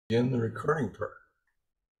In the recording part.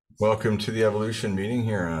 Welcome to the Evolution meeting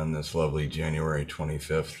here on this lovely January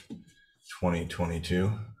 25th,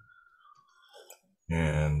 2022.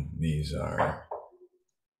 And these are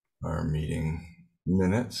our meeting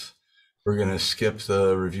minutes. We're going to skip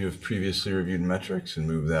the review of previously reviewed metrics and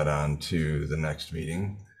move that on to the next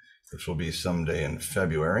meeting, which will be someday in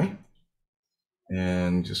February.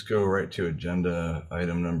 And just go right to agenda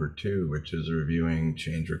item number 2, which is reviewing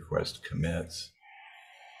change request commits.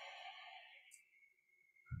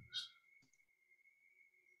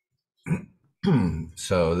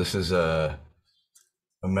 So this is a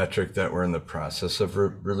metric that we're in the process of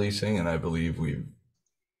releasing, and I believe we've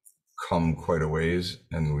come quite a ways,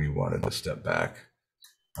 and we wanted to step back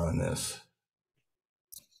on this.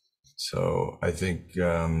 So I think,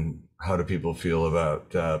 how do people feel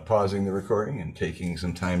about pausing the recording and taking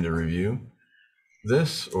some time to review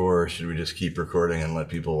this, or should we just keep recording and let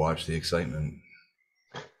people watch the excitement?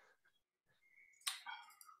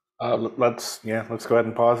 Let's go ahead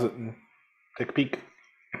and pause it and take a peek.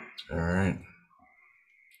 All right.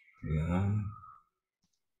 Yeah.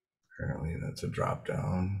 Apparently that's a drop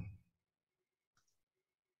down.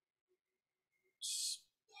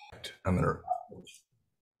 I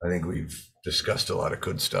think we've discussed a lot of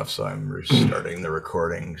good stuff, so I'm restarting the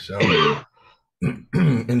recording. So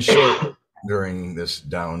in short, during this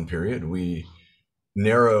down period, we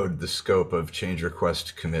narrowed the scope of change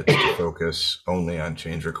request commits to focus only on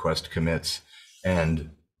change request commits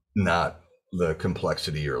and not the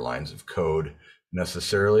complexity or lines of code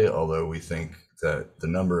necessarily, although we think that the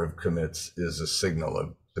number of commits is a signal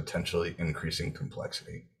of potentially increasing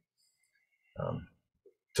complexity.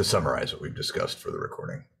 To summarize what we've discussed for the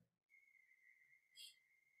recording.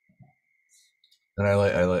 And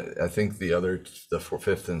I think the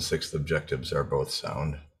fifth and sixth objectives are both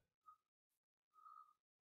sound.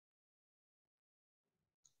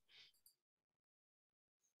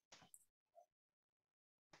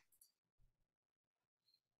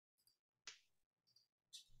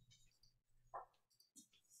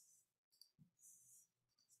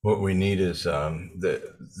 What we need is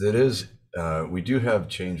we do have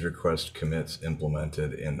change request commits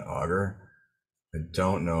implemented in Augur. I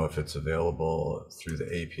don't know if it's available through the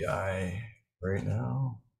API right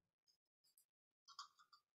now.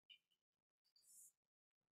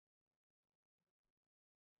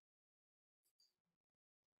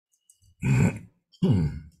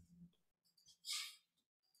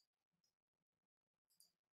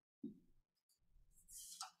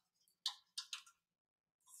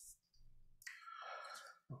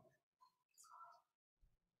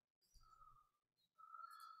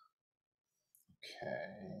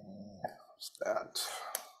 Okay, what's that?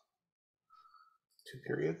 2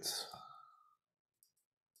 periods.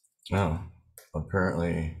 Oh,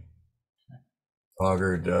 apparently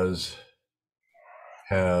Augur does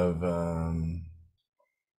have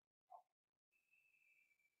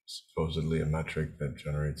supposedly a metric that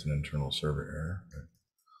generates an internal server error.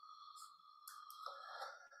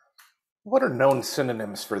 What are known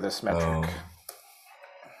synonyms for this metric?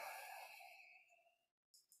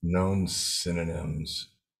 Known synonyms.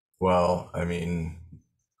 Well, I mean,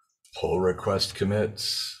 pull request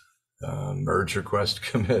commits, merge request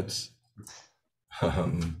commits.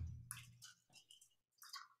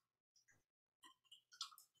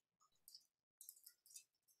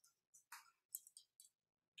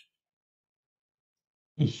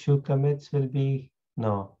 Issue commits will be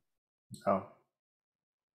no. Oh.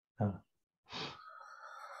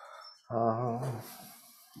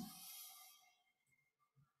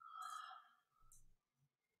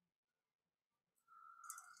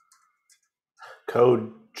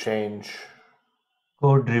 Code change.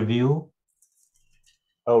 Code review.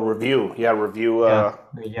 Oh, review. Yeah, review.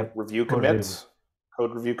 Yep. Review commits.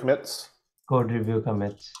 Code review commits. Code review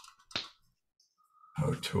commits.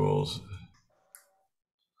 Oh, tools.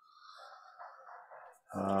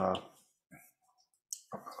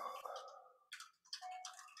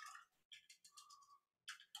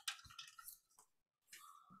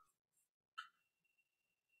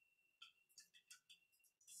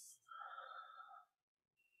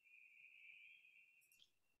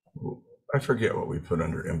 I forget what we put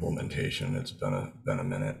under implementation. It's been a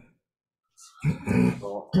minute.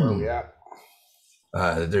 So where are we at?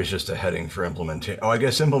 There's just a heading for implementation. Oh, I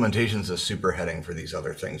guess implementation is a super heading for these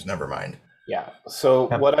other things. Never mind. Yeah. So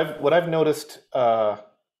what I've noticed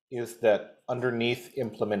is that underneath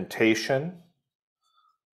implementation,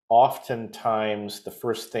 oftentimes the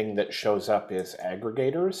first thing that shows up is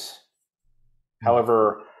aggregators.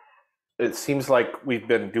 However, it seems like we've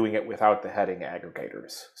been doing it without the heading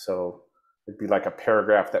aggregators. So it'd be like a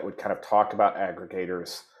paragraph that would kind of talk about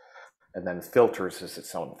aggregators. and then filters is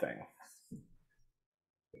its own thing.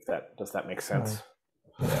 Does that make sense?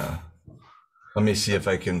 Yeah. Let me see if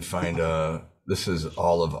I can find this is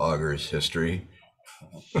all of Augur's history.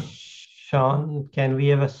 Sean, can we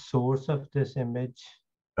have a source of this image?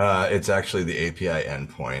 It's actually the API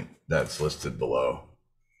endpoint that's listed below.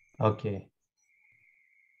 Okay.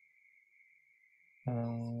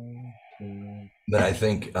 Okay. Then I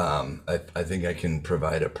think I think I can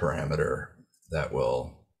provide a parameter that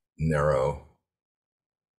will narrow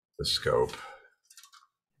the scope.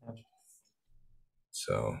 Yep.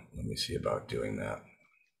 So let me see about doing that.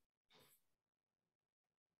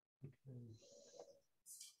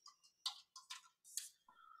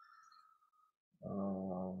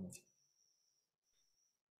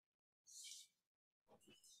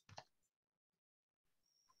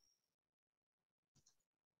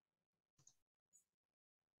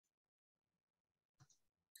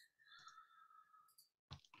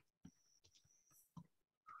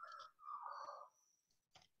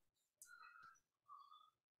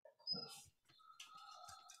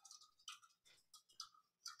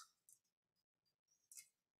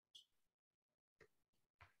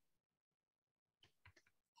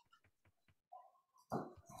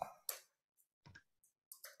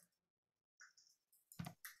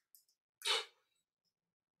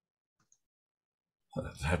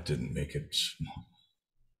 That didn't make it small.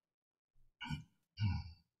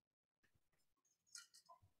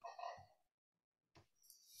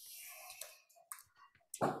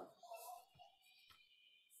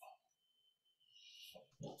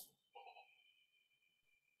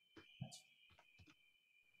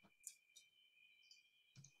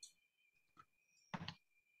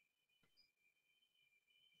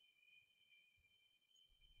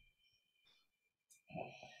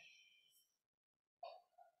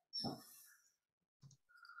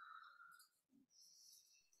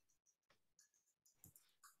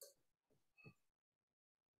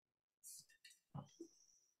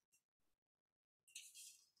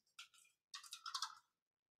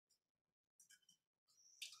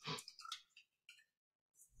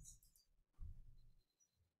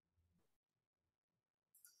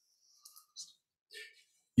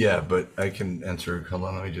 Yeah, but I can answer. Hold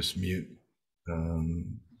on, let me just mute.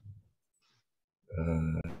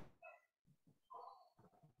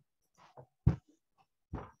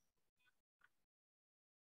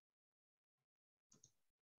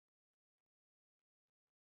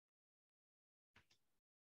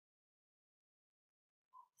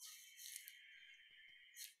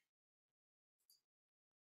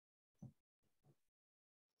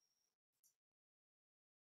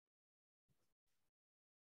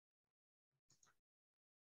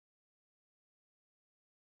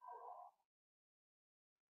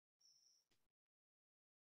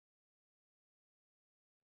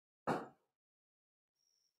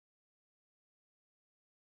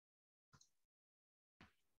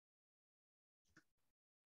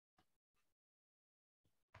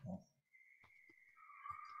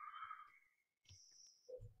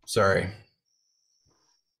 Sorry.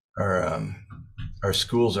 Our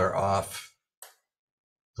schools are off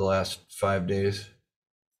the last 5 days,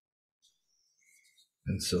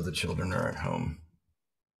 and so the children are at home.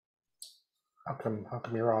 How come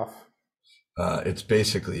you're off? It's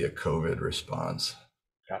basically a COVID response.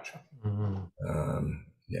 Gotcha.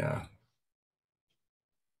 Yeah.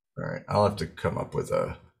 All right. I'll have to come up with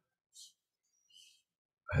I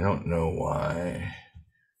don't know why.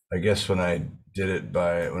 I guess when I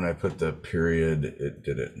put the period, it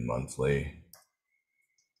did it monthly.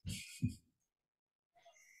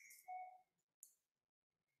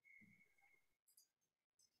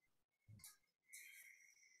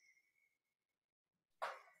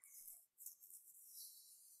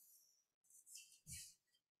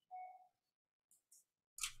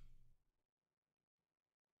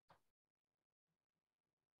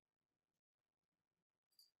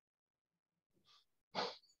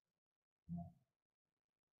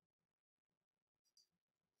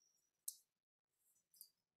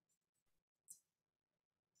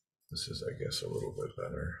 This is, I guess, a little bit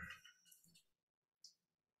better.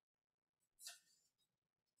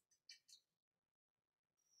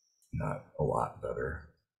 Not a lot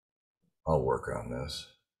better. I'll work on this.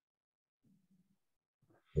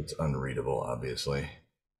 It's unreadable, obviously.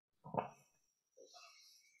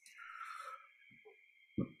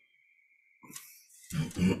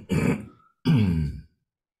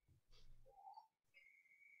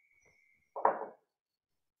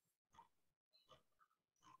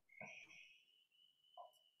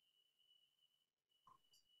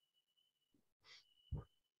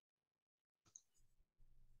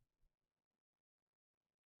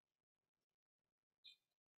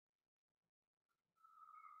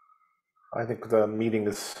 I think the meeting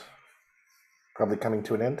is probably coming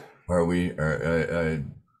to an end. Are we?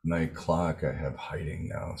 My clock I have hiding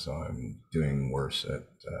now, so I'm doing worse at.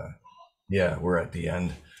 Yeah, we're at the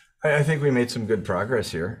end. I think we made some good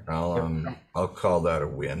progress here. I'll call that a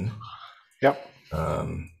win. Yep.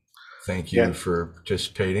 Thank you Yeah. for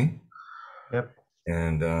participating. Yep.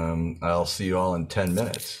 And I'll see you all in 10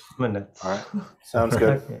 minutes. Minutes. All right. Sounds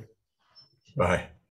good. Okay. Bye.